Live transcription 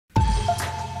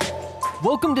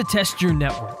Welcome to Test Your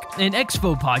Network, an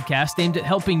EXFO podcast aimed at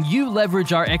helping you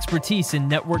leverage our expertise in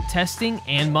network testing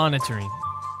and monitoring.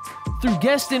 Through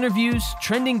guest interviews,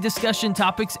 trending discussion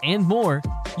topics, and more,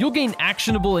 you'll gain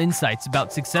actionable insights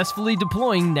about successfully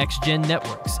deploying next-gen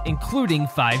networks, including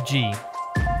 5G.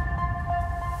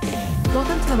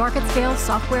 Welcome to the Market Scale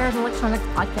Software and Electronics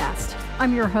Podcast.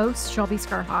 I'm your host, Shelby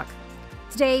Scarhawk.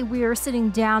 Today, we are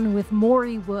sitting down with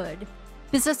Maury Wood,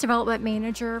 Business Development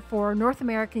Manager for North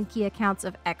American Key Accounts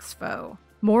of EXFO.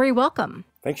 Maury, welcome.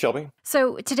 Thanks, Shelby.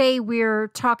 So today we're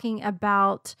talking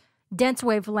about dense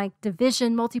wavelength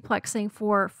division multiplexing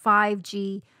for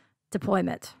 5G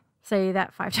deployment. Say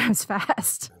that 5 times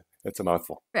fast. It's a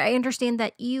mouthful. I understand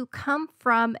that you come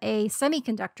from a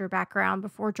semiconductor background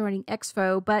before joining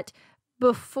EXFO, but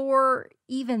before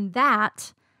even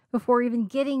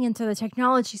getting into the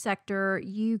technology sector,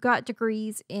 you got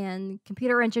degrees in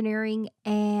computer engineering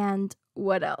and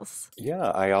what else? Yeah,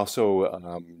 I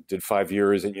also did 5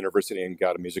 years at university and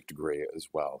got a music degree as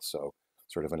well. So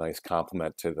sort of a nice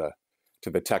complement to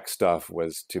the tech stuff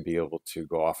was to be able to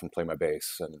go off and play my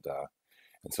bass. And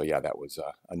so, yeah, that was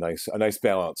a nice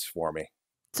balance for me.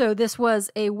 So this was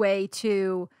a way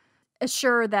to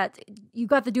assure that you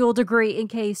got the dual degree in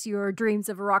case your dreams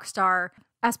of a rock star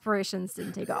aspirations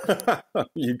didn't take off.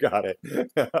 You got it.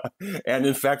 And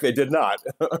in fact, they did not.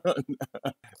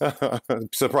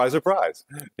 Surprise, surprise.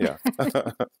 Yeah.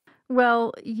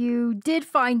 Well, you did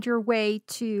find your way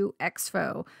to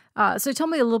EXFO. So tell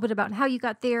me a little bit about how you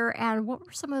got there and what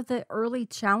were some of the early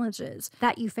challenges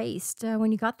that you faced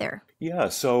when you got there? Yeah.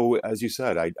 So as you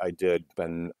said, I did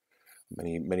spend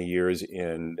many years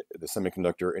in the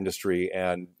semiconductor industry,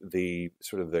 and the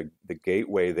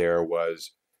gateway there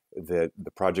was that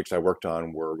the projects I worked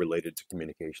on were related to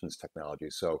communications technology.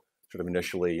 So sort of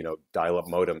initially, dial-up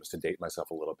modems to date myself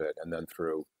a little bit, and then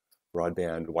through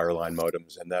broadband wireline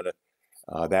modems. And then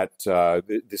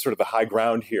the sort of the high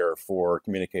ground here for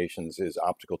communications is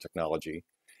optical technology.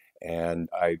 And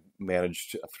I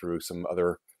managed through some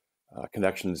other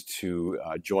connections to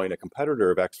join a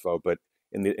competitor of EXFO, but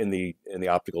in the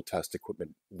optical test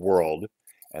equipment world.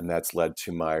 And that's led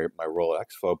to my role at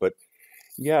EXFO. But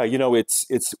yeah,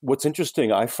 it's what's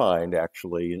interesting, I find,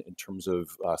 actually, in terms of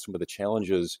some of the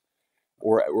challenges,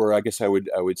 or I guess I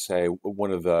would say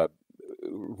one of the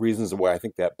reasons why I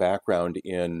think that background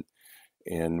in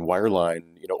wireline,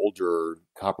 older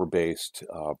copper-based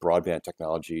broadband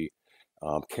technology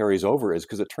carries over is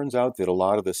because it turns out that a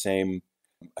lot of the same,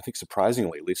 I think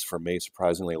surprisingly, at least for me,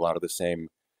 a lot of the same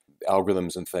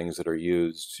algorithms and things that are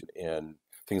used in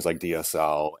things like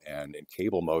DSL and in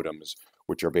cable modems,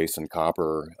 which are based in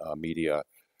copper media,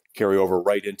 carry over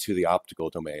right into the optical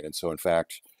domain. And so, in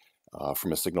fact,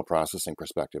 from a signal processing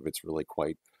perspective, it's really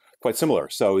quite similar.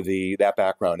 So that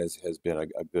background has been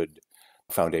a good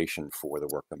foundation for the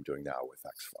work I'm doing now with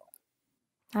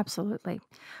EXFO. Absolutely.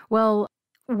 Well,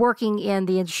 working in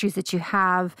the industries that you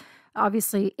have,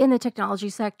 obviously in the technology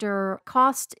sector,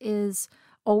 cost is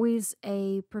always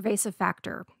a pervasive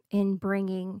factor in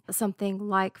bringing something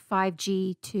like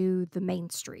 5G to the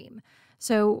mainstream.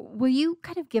 So will you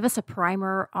kind of give us a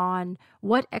primer on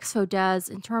what EXFO does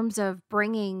in terms of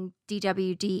bringing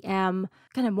DWDM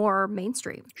kind of more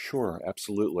mainstream? Sure,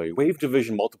 absolutely. Wave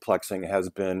division multiplexing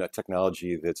has been a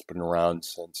technology that's been around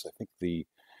since, I think, if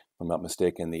I'm not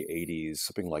mistaken, the 80s,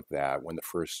 something like that, when the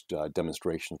first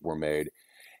demonstrations were made.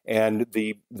 And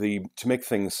to make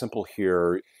things simple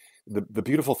here, the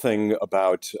beautiful thing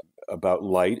about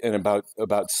light and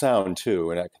about sound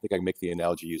too, and I think I can make the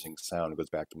analogy using sound, it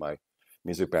goes back to my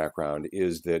music background,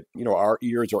 is that our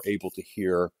ears are able to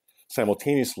hear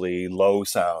simultaneously low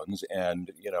sounds and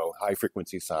high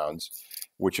frequency sounds,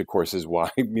 which of course is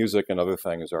why music and other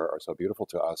things are so beautiful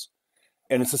to us.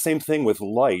 And it's the same thing with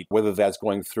light, whether that's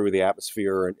going through the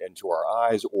atmosphere and into our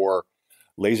eyes or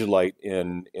laser light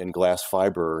in glass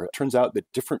fiber. It turns out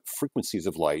that different frequencies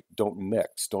of light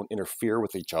don't interfere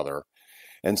with each other.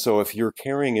 And so if you're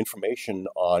carrying information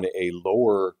on a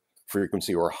lower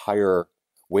frequency or higher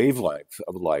wavelength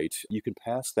of light, you can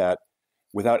pass that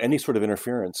without any sort of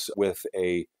interference with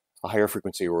a higher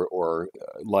frequency or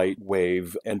light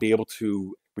wave and be able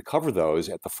to recover those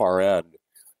at the far end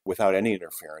without any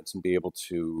interference and be able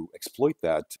to exploit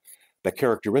that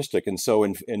characteristic. And so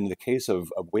in the case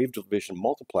of wave division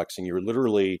multiplexing, you're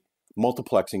literally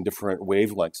multiplexing different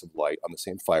wavelengths of light on the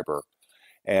same fiber.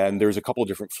 And there's a couple of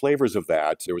different flavors of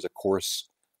that. There was a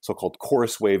so-called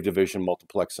coarse wave division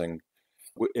multiplexing,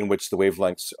 in which the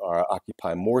wavelengths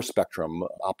occupy more spectrum,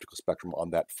 optical spectrum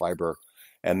on that fiber.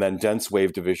 And then dense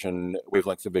wavelength division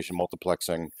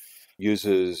multiplexing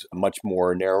uses much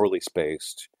more narrowly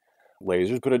spaced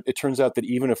lasers. But it turns out that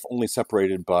even if only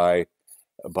separated by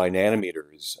by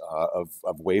nanometers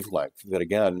of wavelength that,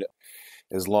 again,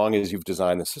 as long as you've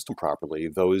designed the system properly,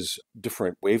 those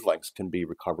different wavelengths can be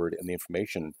recovered and the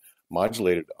information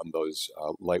modulated on those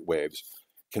light waves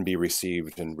can be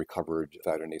received and recovered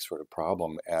without any sort of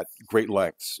problem at great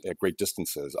lengths, at great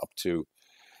distances, up to,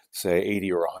 say,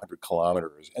 80 or 100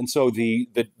 kilometers. And so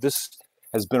this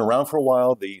has been around for a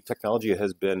while. The technology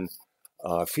has been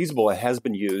feasible. It has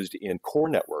been used in core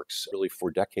networks really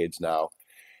for decades now.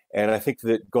 And I think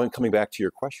that coming back to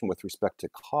your question with respect to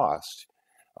cost,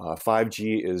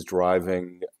 5G is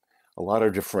driving a lot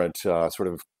of different sort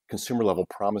of consumer level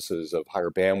promises of higher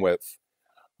bandwidth,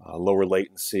 lower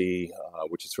latency,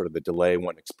 which is sort of the delay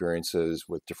one experiences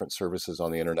with different services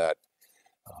on the internet,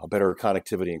 better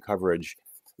connectivity and coverage.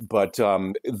 But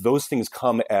those things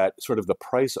come at sort of the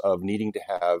price of needing to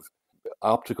have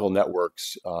optical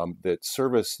networks that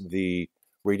service the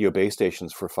radio base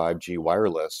stations for 5G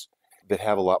wireless that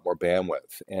have a lot more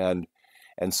bandwidth. And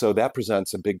so that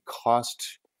presents a big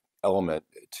cost element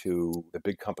to the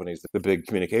big companies, the big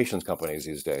communications companies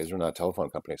these days, they're not telephone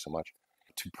companies so much,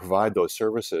 to provide those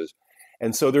services.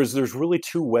 And so there's really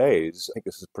two ways, I think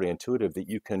this is pretty intuitive, that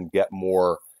you can get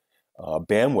more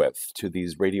bandwidth to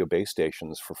these radio base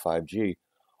stations for 5G.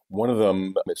 One of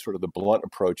them is sort of the blunt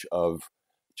approach of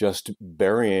just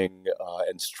burying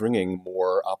and stringing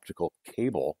more optical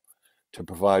cable to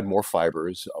provide more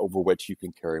fibers over which you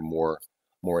can carry more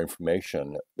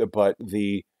information. But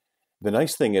the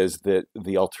nice thing is that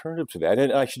the alternative to that,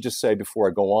 and I should just say before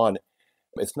I go on,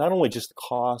 it's not only just the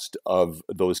cost of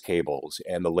those cables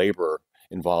and the labor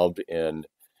involved in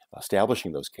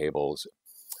establishing those cables,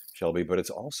 Shelby, but it's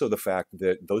also the fact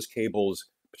that those cables,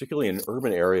 particularly in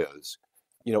urban areas,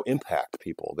 impact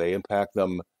people. They impact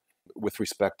them with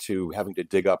respect to having to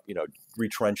dig up,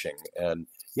 retrenching and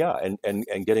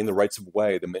getting the rights of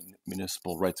way, the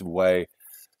municipal rights of way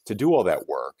to do all that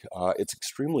work. It's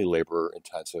extremely labor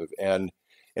intensive. And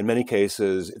in many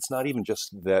cases, it's not even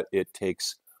just that it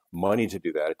takes money to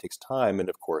do that. It takes time. And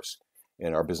of course,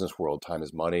 in our business world, time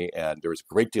is money. And there's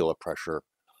a great deal of pressure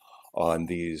on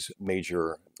these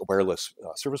major wireless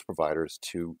service providers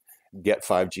to get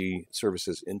 5G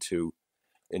services into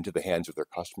the hands of their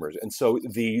customers. And so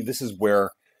this is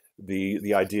where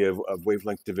the idea of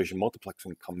wavelength division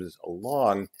multiplexing comes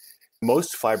along.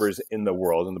 Most fibers in the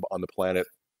world, on the planet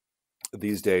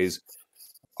these days,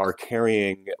 are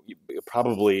carrying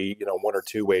probably one or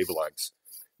two wavelengths.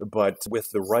 But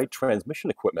with the right transmission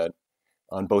equipment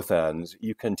on both ends,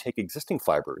 you can take existing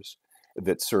fibers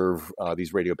that serve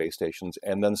these radio base stations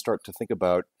and then start to think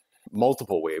about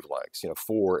multiple wavelengths,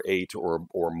 4, 8,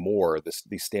 or more.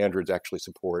 These standards actually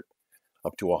support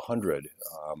up to 100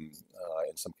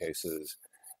 in some cases,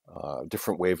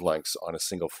 different wavelengths on a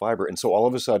single fiber. And so all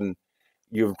of a sudden,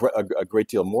 you have a great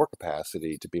deal more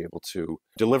capacity to be able to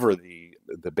deliver the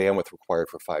bandwidth required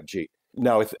for 5G.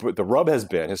 Now, the rub has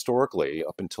been historically,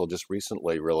 up until just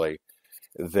recently, really,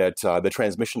 that the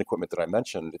transmission equipment that I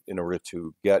mentioned, in order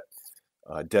to get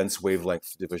dense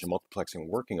wavelength division multiplexing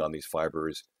working on these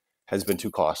fibers, has been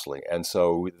too costly. And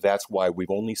so that's why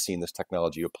we've only seen this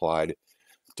technology applied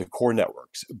to core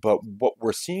networks. But what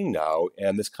we're seeing now,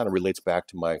 and this kind of relates back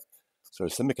to my sort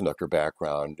of semiconductor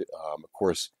background, of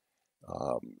course,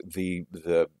 the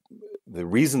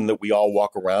reason that we all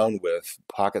walk around with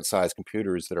pocket-sized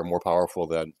computers that are more powerful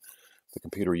than the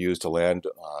computer used to land,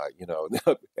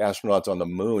 astronauts on the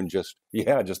moon just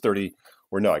 30,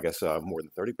 or no, I guess more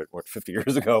than 30, but more than 50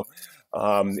 years ago.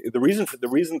 The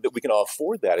reason that we can all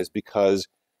afford that is because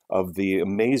of the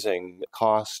amazing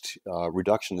cost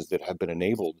reductions that have been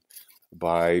enabled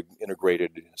by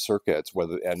integrated circuits,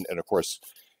 and of course,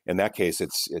 in that case,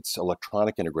 it's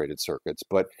electronic integrated circuits.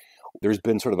 But there's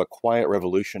been sort of a quiet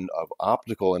revolution of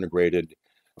optical integrated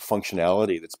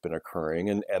functionality that's been occurring,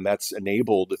 and that's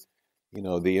enabled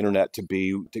the internet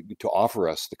to offer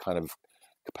us the kind of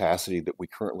capacity that we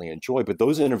currently enjoy. But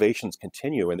those innovations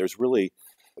continue, and there's really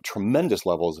tremendous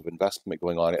levels of investment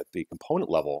going on at the component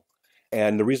level.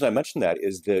 And the reason I mention that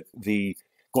is that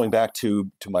going back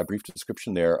to my brief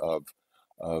description there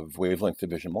of wavelength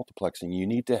division multiplexing, you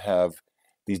need to have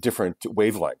these different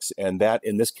wavelengths. And that,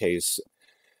 in this case,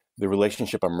 the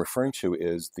relationship I'm referring to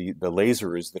is the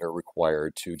lasers that are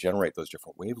required to generate those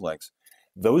different wavelengths.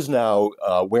 Those now,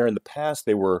 where in the past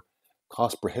they were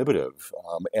cost prohibitive,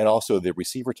 and also the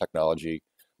receiver technology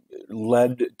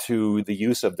led to the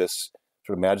use of this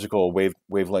sort of magical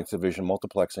wavelength division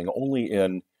multiplexing only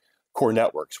in core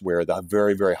networks where the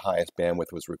very, very highest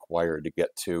bandwidth was required to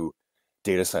get to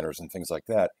data centers and things like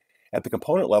that. At the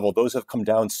component level, those have come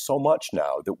down so much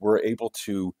now that we're able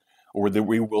to or that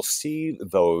we will see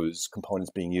those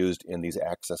components being used in these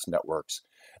access networks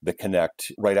that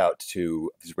connect right out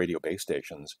to these radio base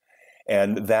stations.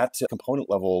 And that component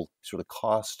level sort of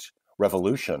cost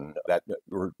revolution, that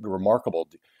remarkable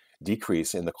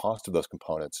decrease in the cost of those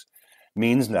components,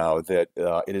 means now that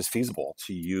it is feasible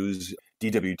to use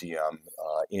DWDM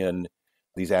in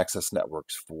these access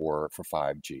networks for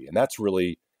 5G. And that's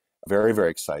really very,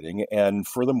 very exciting. And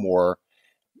furthermore,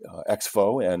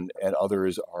 EXFO and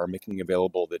others are making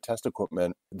available the test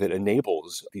equipment that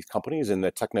enables these companies and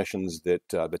the technicians that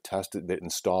that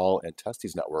install and test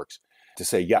these networks to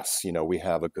say, yes, we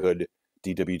have a good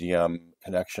DWDM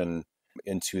connection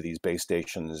into these base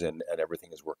stations and everything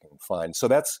is working fine. So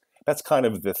that's kind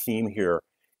of the theme here,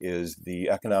 is the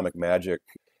economic magic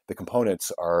the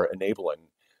components are enabling,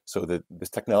 so that this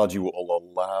technology will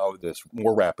allow this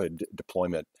more rapid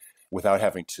deployment without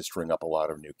having to string up a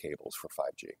lot of new cables for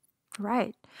 5G.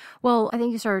 Right. Well, I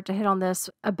think you started to hit on this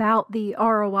about the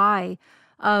ROI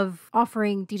of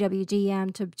offering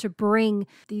DWDM to bring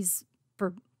these,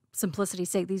 for simplicity's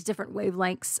sake, these different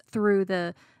wavelengths through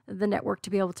the network to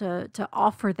be able to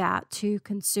offer that to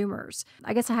consumers.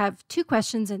 I guess I have two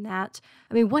questions in that.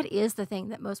 I mean, what is the thing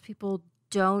that most people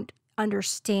don't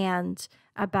understand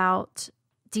about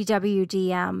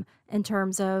DWDM in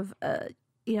terms of,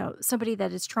 somebody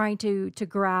that is trying to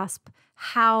grasp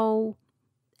how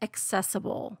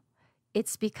accessible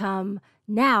it's become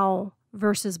now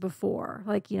versus before?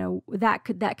 Like,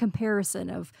 that comparison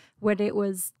of when it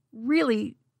was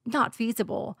really not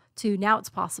feasible to now it's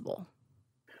possible.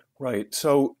 Right.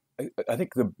 So I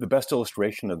think the best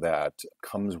illustration of that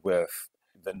comes with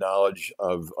the knowledge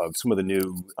of some of the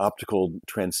new optical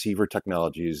transceiver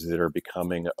technologies that are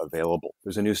becoming available.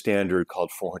 There's a new standard called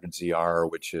 400ZR,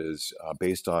 which is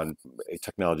based on a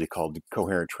technology called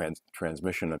coherent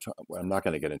transmission. I'm not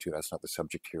going to get into that's not the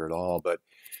subject here at all, but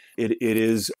it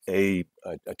is a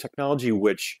technology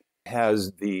which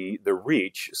has the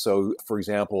reach. So, for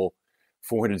example,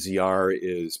 400ZR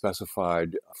is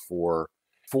specified for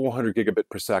 400 gigabit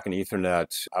per second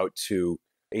Ethernet out to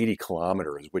 80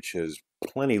 kilometers, which is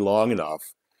plenty long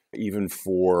enough even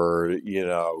for,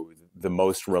 the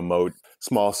most remote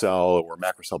small cell or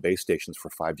macro cell base stations for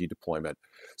 5G deployment.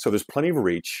 So there's plenty of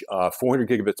reach. 400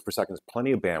 gigabits per second is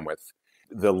plenty of bandwidth.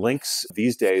 The links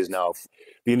these days now,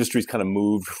 the industry's kind of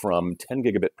moved from 10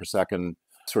 gigabit per second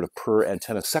sort of per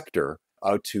antenna sector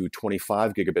out to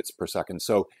 25 gigabits per second.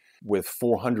 So with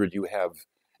 400, you have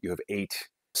 8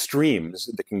 streams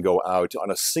that can go out on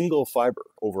a single fiber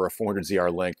over a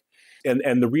 400ZR link.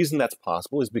 And the reason that's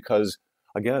possible is because,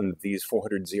 again, these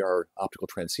 400ZR optical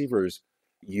transceivers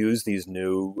use these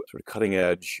new sort of cutting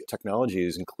edge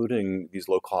technologies, including these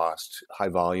low cost, high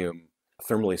volume,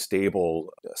 thermally stable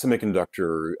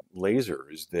semiconductor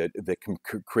lasers that can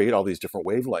create all these different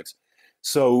wavelengths.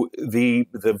 So the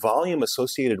volume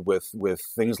associated with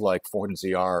things like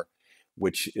 400ZR,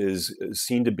 which is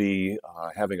seen to be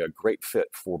having a great fit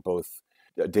for both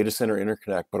data center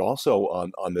interconnect, but also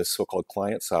on this so-called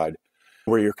client side,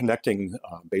 where you're connecting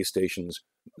base stations,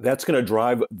 that's going to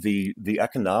drive the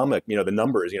economic, the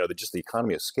numbers, just the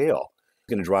economy of scale is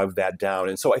going to drive that down.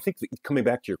 And so I think that, coming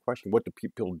back to your question, what do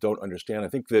people don't understand? I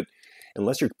think that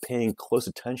unless you're paying close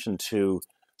attention to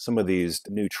some of these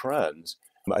new trends,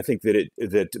 I think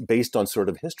that based on sort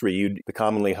of history, the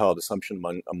commonly held assumption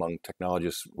among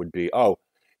technologists would be,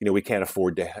 we can't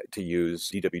afford to use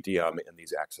DWDM in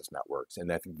these access networks.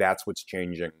 And I think that's what's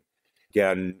changing.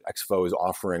 Again, EXFO is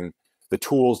offering the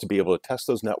tools to be able to test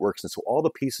those networks. And so all the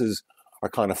pieces are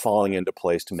kind of falling into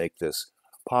place to make this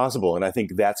possible. And I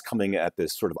think that's coming at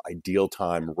this sort of ideal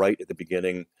time, right at the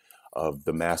beginning of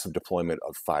the massive deployment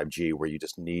of 5G, where you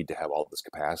just need to have all this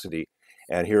capacity.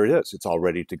 And here it is. It's all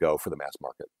ready to go for the mass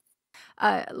market.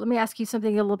 Let me ask you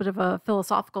something, a little bit of a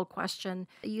philosophical question.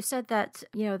 You said that,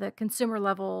 the consumer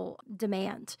level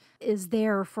demand is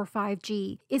there for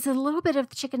 5G. Is it a little bit of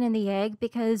the chicken and the egg?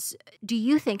 Because do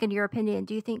you think, in your opinion,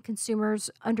 consumers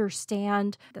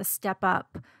understand the step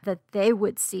up that they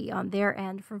would see on their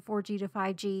end from 4G to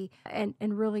 5G and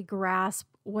really grasp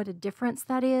what a difference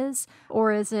that is?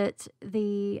 Or is it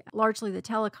largely the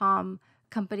telecom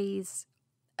companies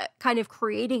kind of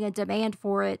creating a demand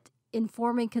for it,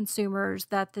 informing consumers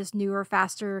that this newer,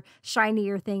 faster,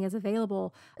 shinier thing is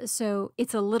available? So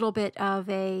it's a little bit of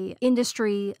a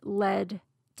industry-led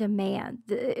demand,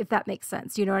 if that makes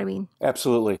sense. You know what I mean?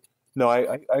 Absolutely. No,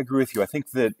 I agree with you. I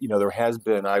think that, there has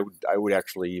been, I would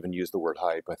actually even use the word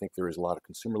hype. I think there is a lot of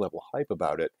consumer level hype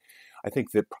about it. I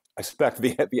think that I suspect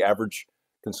the average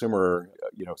consumer,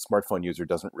 smartphone user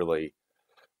doesn't really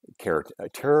care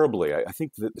terribly. I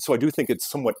think that, so I do think it's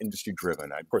somewhat industry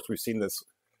driven. Of course, we've seen this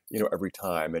every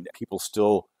time. And people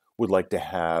still would like to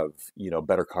have,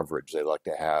 better coverage.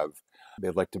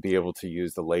 They'd like to be able to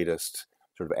use the latest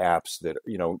sort of apps that,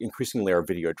 increasingly are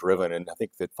video driven. And I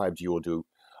think that 5G will do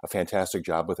a fantastic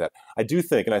job with that. I do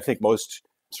think, and I think most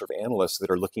sort of analysts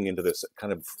that are looking into this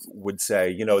kind of would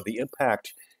say, the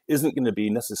impact isn't going to be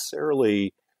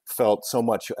necessarily felt so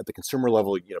much at the consumer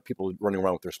level, people running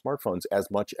around with their smartphones, as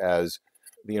much as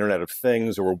the Internet of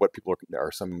Things, or what people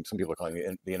are some people are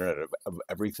calling the Internet of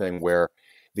Everything, where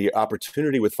the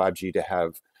opportunity with 5G to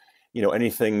have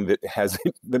anything that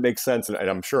that makes sense, and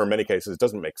I'm sure in many cases it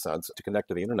doesn't make sense to connect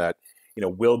to the internet,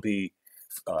 will be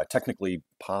technically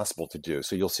possible to do.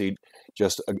 So you'll see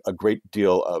just a great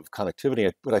deal of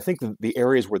connectivity. But I think the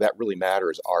areas where that really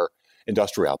matters are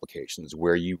industrial applications,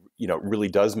 where it really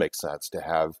does make sense to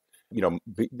have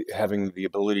having the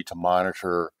ability to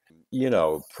monitor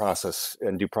process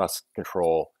and do process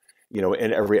control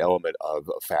in every element of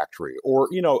a factory, or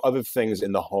other things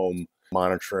in the home,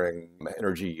 monitoring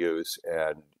energy use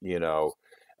and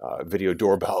video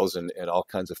doorbells and all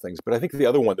kinds of things. But I think the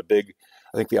other one,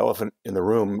 the elephant in the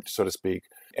room, so to speak,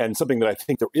 and something that I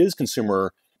think there is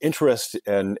consumer interest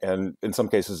and in some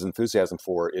cases enthusiasm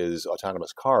for, is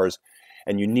autonomous cars.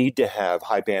 And you need to have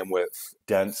high bandwidth,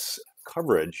 dense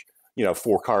coverage,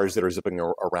 for cars that are zipping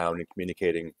around and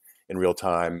communicating in real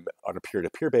time on a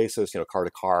peer-to-peer basis, car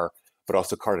to car, but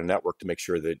also car to network, to make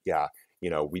sure that,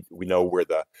 we know where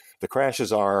the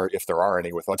crashes are, if there are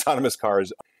any, with autonomous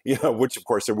cars, which of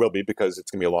course there will be, because it's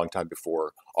going to be a long time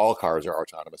before all cars are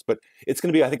autonomous. But it's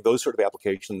going to be, I think, those sort of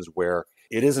applications where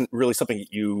it isn't really something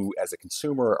that you as a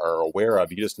consumer are aware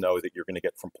of. You just know that you're going to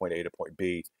get from point A to point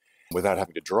B without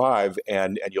having to drive,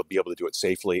 and you'll be able to do it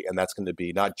safely. And that's going to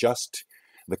be not just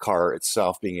the car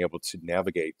itself being able to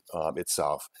navigate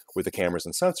itself with the cameras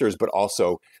and sensors, but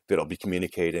also that it'll be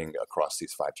communicating across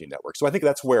these 5G networks. So I think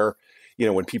that's where,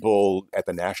 when people at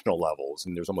the national levels,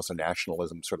 and there's almost a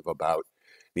nationalism sort of about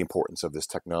the importance of this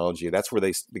technology, that's where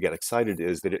they get excited,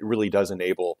 is that it really does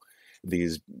enable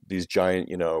these giant,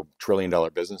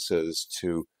 trillion-dollar businesses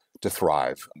to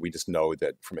thrive. We just know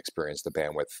that from experience, the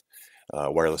bandwidth,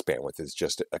 wireless bandwidth, is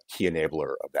just a key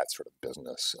enabler of that sort of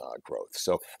business growth.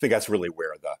 So I think that's really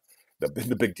where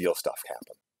the big deal stuff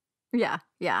happens.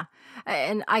 Yeah.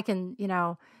 And I can,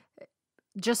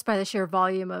 just by the sheer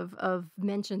volume of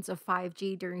mentions of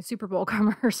 5G during Super Bowl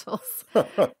commercials,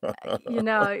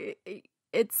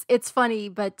 it's funny,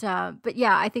 but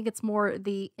yeah, I think it's more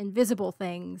the invisible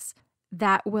things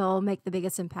that will make the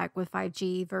biggest impact with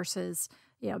 5G versus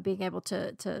being able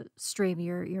to stream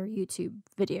your YouTube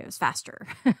videos faster.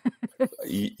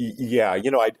 Yeah,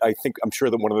 I think, I'm sure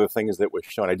that one of the things that was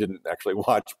shown, I didn't actually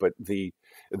watch, but the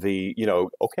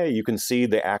okay, you can see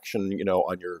the action,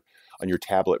 on your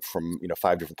tablet from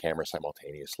 5 different cameras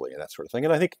simultaneously, and that sort of thing.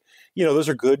 And I think those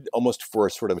are good almost for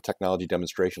sort of a technology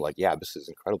demonstration, like, yeah, this is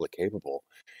incredibly capable.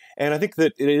 And I think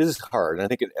that it is hard, and I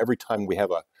think every time we have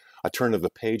a turn of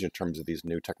the page in terms of these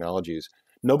new technologies,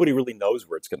 nobody really knows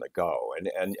where it's going to go,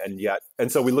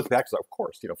 and so we look back, so of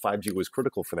course 5G was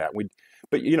critical for that.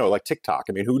 But like TikTok,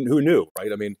 I mean, who knew,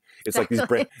 right? I mean, it's like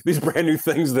these brand new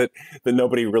things that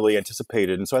nobody really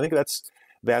anticipated. And so I think that's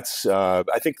I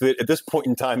think that at this point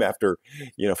in time, after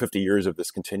 50 years of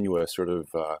this continuous sort of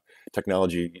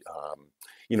technology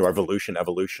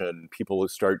evolution, people will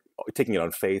start taking it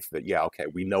on faith that, yeah, okay,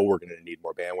 we know we're going to need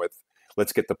more bandwidth.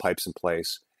 Let's get the pipes in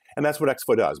place. And that's what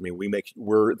EXFO does. I mean,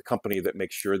 we're the company that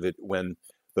makes sure that when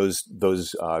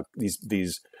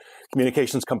these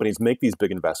communications companies make these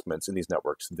big investments in these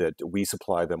networks, that we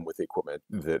supply them with the equipment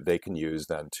that they can use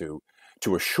then to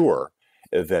assure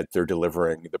that they're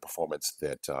delivering the performance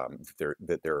that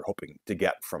they're hoping to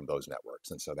get from those networks.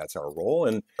 And so that's our role.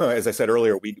 And as I said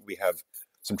earlier, we have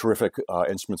some terrific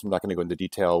instruments. I'm not going to go into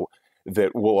detail,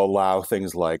 that will allow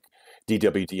things like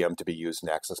DWDM to be used in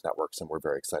access networks, and we're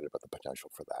very excited about the potential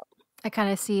for that. I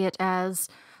kind of see it as,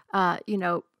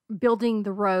 building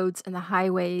the roads and the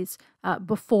highways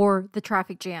before the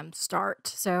traffic jams start.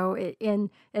 So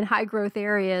in high growth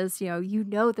areas,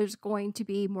 there's going to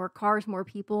be more cars, more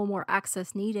people, more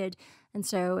access needed. And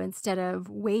so instead of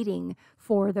waiting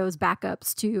for those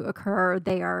backups to occur,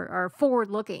 they are forward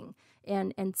looking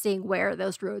and seeing where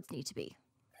those roads need to be.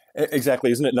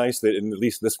 Exactly. Isn't it nice that in at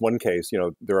least this one case,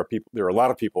 there are a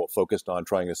lot of people focused on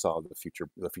trying to solve the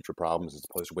future problems, as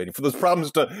opposed to waiting for those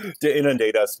problems to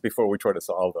inundate us before we try to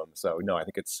solve them. So no, I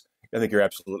think you're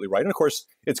absolutely right. And of course,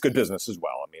 it's good business as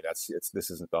well. I mean, this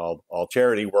isn't all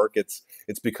charity work. It's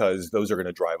because those are going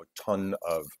to drive a ton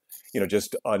of,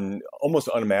 just almost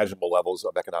unimaginable levels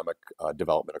of economic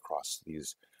development across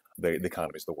the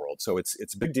economies of the world. So it's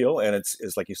a big deal, and it's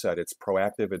like you said, it's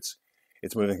proactive.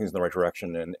 it's moving things in the right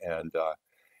direction.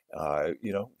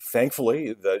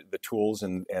 Thankfully, the tools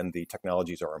and the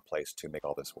technologies are in place to make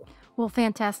all this work. Well,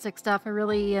 fantastic stuff. I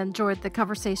really enjoyed the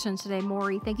conversation today,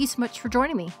 Maury. Thank you so much for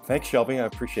joining me. Thanks, Shelby. I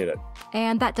appreciate it.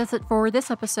 And that does it for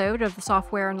this episode of the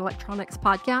Software and Electronics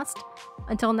Podcast.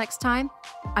 Until next time,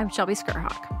 I'm Shelby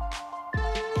Skerhawk.